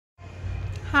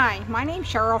Hi, my name's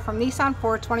Cheryl from Nissan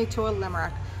 422 in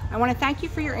Limerick. I want to thank you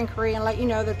for your inquiry and let you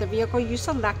know that the vehicle you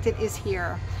selected is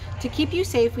here. To keep you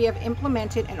safe, we have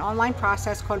implemented an online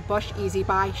process called Bush Easy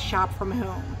Buy Shop from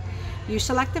Home. You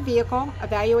select the vehicle,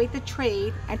 evaluate the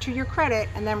trade, enter your credit,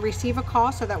 and then receive a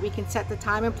call so that we can set the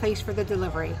time and place for the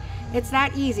delivery. It's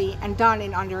that easy and done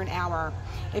in under an hour.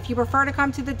 If you prefer to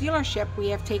come to the dealership, we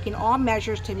have taken all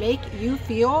measures to make you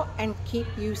feel and keep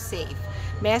you safe.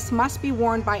 Masks must be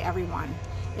worn by everyone.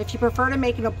 If you prefer to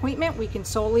make an appointment, we can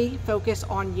solely focus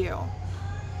on you.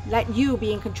 Let you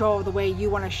be in control of the way you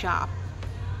want to shop.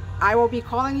 I will be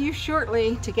calling you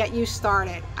shortly to get you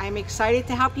started. I'm excited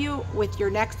to help you with your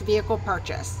next vehicle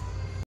purchase.